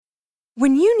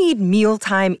When you need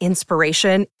mealtime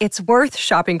inspiration, it's worth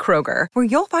shopping Kroger, where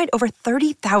you'll find over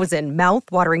 30,000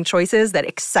 mouth-watering choices that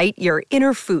excite your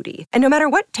inner foodie. And no matter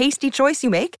what tasty choice you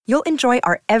make, you'll enjoy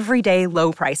our everyday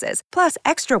low prices, plus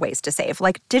extra ways to save,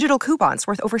 like digital coupons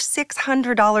worth over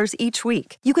 $600 each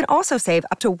week. You can also save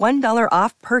up to $1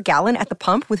 off per gallon at the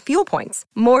pump with fuel points.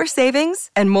 More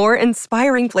savings and more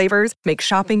inspiring flavors make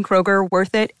shopping Kroger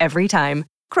worth it every time.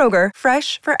 Kroger,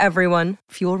 fresh for everyone.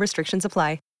 Fuel restrictions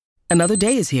apply. Another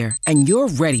day is here, and you're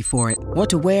ready for it. What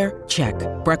to wear? Check.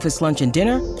 Breakfast, lunch, and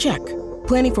dinner? Check.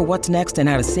 Planning for what's next and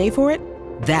how to save for it?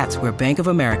 That's where Bank of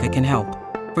America can help.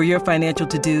 For your financial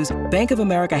to-dos, Bank of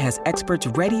America has experts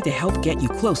ready to help get you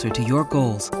closer to your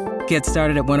goals. Get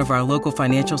started at one of our local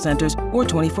financial centers or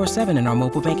 24/7 in our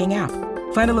mobile banking app.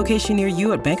 Find a location near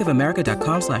you at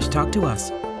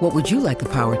bankofamerica.com/talktous. What would you like the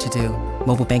power to do?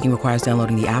 Mobile banking requires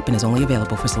downloading the app and is only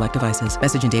available for select devices.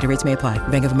 Message and data rates may apply.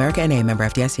 Bank of America N.A., member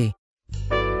FDIC.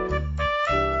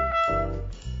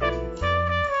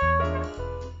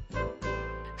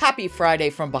 Happy Friday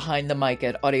from behind the mic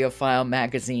at AudioFile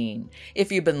Magazine.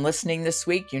 If you've been listening this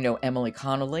week, you know Emily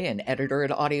Connolly, an editor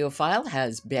at AudioFile,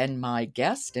 has been my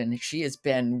guest, and she has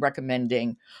been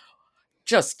recommending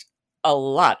just a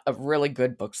lot of really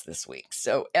good books this week.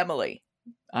 So, Emily,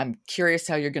 I'm curious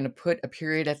how you're going to put a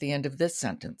period at the end of this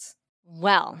sentence.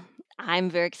 Well, I'm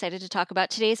very excited to talk about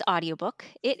today's audiobook.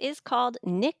 It is called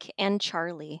Nick and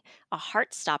Charlie, a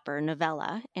Heartstopper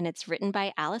novella, and it's written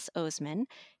by Alice Oseman,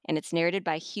 and it's narrated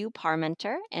by Hugh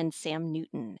Parmenter and Sam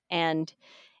Newton. And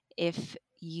if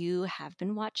you have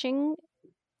been watching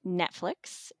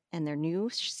Netflix and their new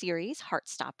series,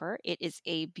 Heartstopper, it is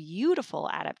a beautiful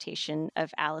adaptation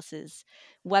of Alice's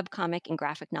webcomic and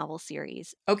graphic novel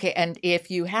series. Okay, and if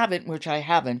you haven't, which I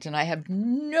haven't, and I have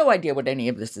no idea what any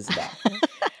of this is about.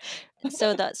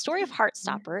 So the story of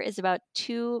Heartstopper is about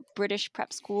two British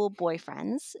prep school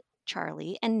boyfriends,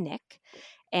 Charlie and Nick,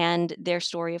 and their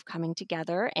story of coming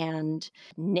together. And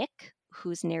Nick,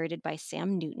 who's narrated by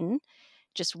Sam Newton,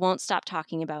 just won't stop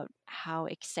talking about how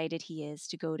excited he is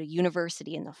to go to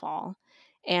university in the fall.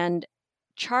 And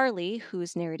Charlie,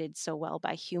 who's narrated so well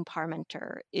by Hugh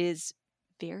Parmenter, is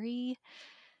very,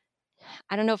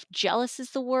 I don't know if jealous is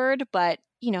the word, but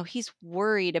he's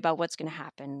worried about what's going to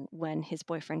happen when his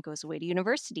boyfriend goes away to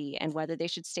university and whether they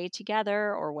should stay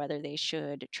together or whether they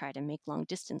should try to make long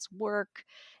distance work.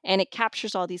 And it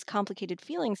captures all these complicated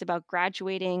feelings about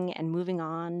graduating and moving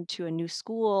on to a new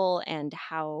school and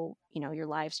how, your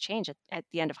lives change at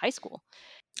the end of high school.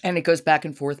 And it goes back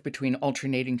and forth between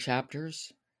alternating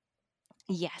chapters?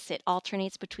 Yes, it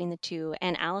alternates between the two,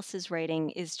 and Alice's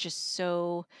writing is just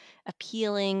so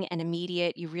appealing and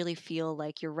immediate. You really feel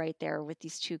like you're right there with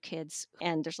these two kids,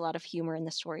 and there's a lot of humor in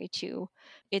the story too.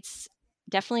 It's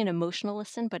definitely an emotional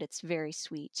listen, but it's very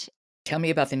sweet. Tell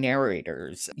me about the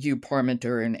narrators, Hugh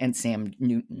Parmenter and Sam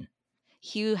Newton.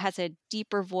 Hugh has a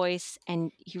deeper voice,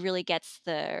 and he really gets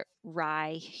the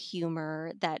wry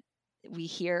humor that we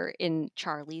hear in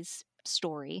Charlie's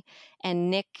story. And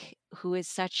Nick, who is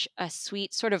such a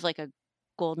sweet, sort of like a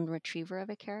golden retriever of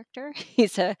a character.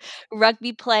 He's a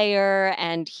rugby player,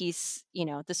 and he's,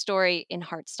 the story in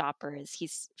Heartstopper is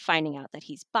he's finding out that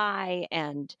he's bi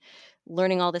and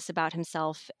learning all this about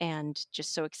himself and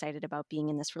just so excited about being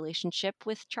in this relationship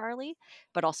with Charlie,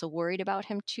 but also worried about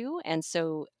him too. And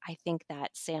so I think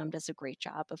that Sam does a great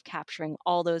job of capturing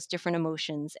all those different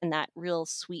emotions and that real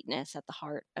sweetness at the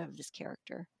heart of this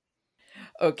character.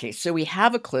 Okay, so we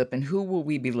have a clip, and who will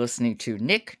we be listening to?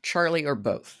 Nick, Charlie, or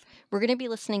both? We're going to be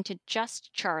listening to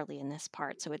just Charlie in this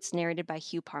part, so it's narrated by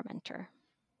Hugh Parmenter.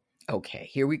 Okay,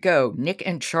 here we go. Nick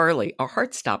and Charlie, a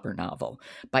Heartstopper novel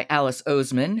by Alice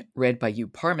Oseman, read by Hugh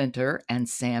Parmenter and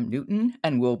Sam Newton,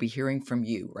 and we'll be hearing from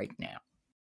you right now.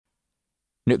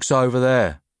 Nick's over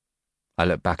there. I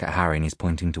look back at Harry and he's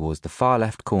pointing towards the far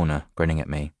left corner, grinning at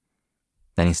me.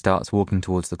 Then he starts walking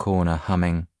towards the corner,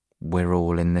 humming, "We're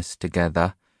all in this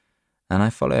together," and I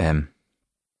follow him.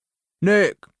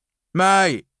 "Nick!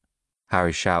 Mate!"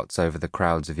 Harry shouts over the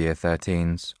crowds of Year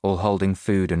 13s, all holding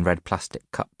food in red plastic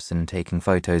cups and taking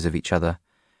photos of each other.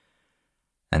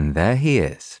 And there he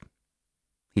is.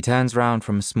 He turns round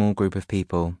from a small group of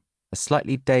people, a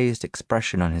slightly dazed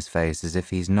expression on his face as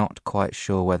if he's not quite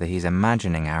sure whether he's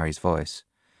imagining Harry's voice.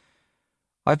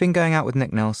 I've been going out with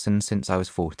Nick Nelson since I was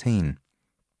 14.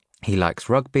 He likes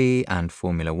rugby and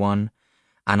Formula 1,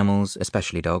 animals,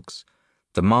 especially dogs,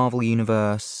 the Marvel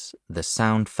Universe, the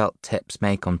sound felt tips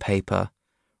make on paper,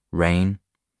 rain,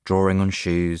 drawing on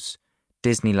shoes,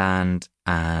 Disneyland,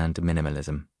 and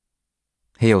minimalism.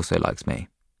 He also likes me.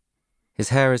 His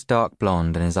hair is dark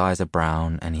blonde and his eyes are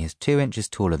brown, and he is 2 inches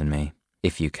taller than me,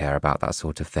 if you care about that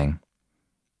sort of thing.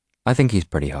 I think he's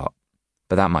pretty hot,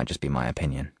 but that might just be my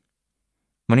opinion.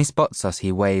 When he spots us,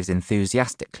 he waves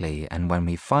enthusiastically, and when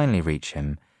we finally reach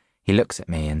him, he looks at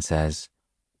me and says,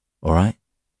 "All right?"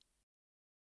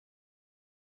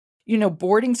 You know,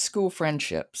 boarding school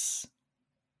friendships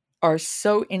are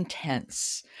so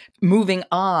intense. Moving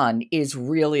on is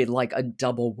really like a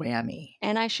double whammy.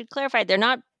 And I should clarify, they're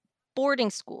not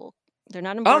boarding school. They're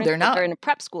not in Oh, boarding they're school. not. They're in a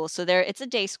prep school. So it's a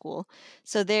day school.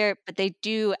 So but they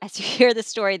do, as you hear the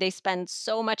story, they spend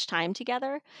so much time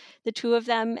together, the two of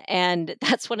them. And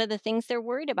that's one of the things they're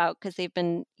worried about because they've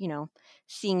been,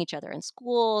 seeing each other in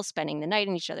school, spending the night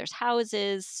in each other's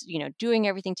houses, doing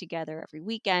everything together every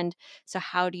weekend. So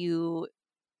how do you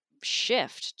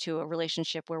shift to a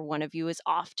relationship where one of you is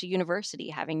off to university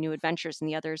having new adventures and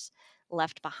the other's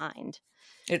left behind?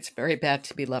 It's very bad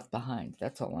to be left behind.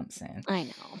 That's all I'm saying. I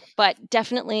know, but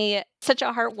definitely such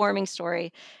a heartwarming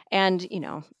story. And,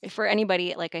 for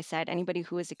anybody, like I said, anybody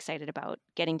who is excited about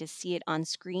getting to see it on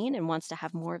screen and wants to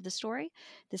have more of the story,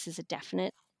 this is a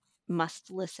definite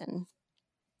must listen.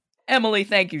 Emily,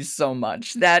 thank you so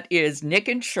much. That is Nick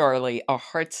and Charlie, a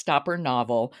Heartstopper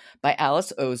novel by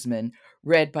Alice Oseman,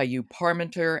 read by Hugh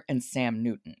Parmenter and Sam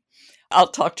Newton. I'll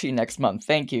talk to you next month.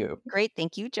 Thank you. Great.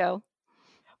 Thank you, Joe.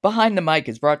 Behind the Mic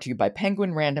is brought to you by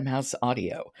Penguin Random House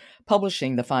Audio,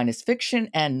 publishing the finest fiction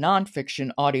and nonfiction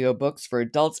audiobooks for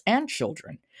adults and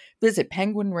children. Visit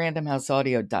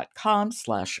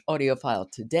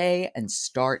penguinrandomhouseaudio.com/audiophile today and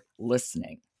start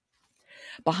listening.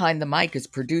 Behind the Mic is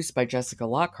produced by Jessica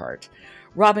Lockhart.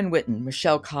 Robin Whitten,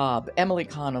 Michelle Cobb, Emily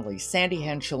Connolly, Sandy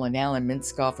Henschel, and Alan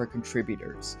Minskoff are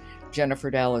contributors. Jennifer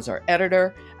Dell is our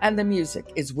editor, and the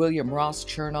music is William Ross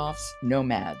Chernoff's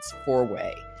Nomads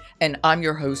 4-Way. And I'm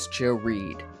your host, Jo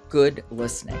Reed. Good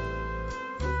listening.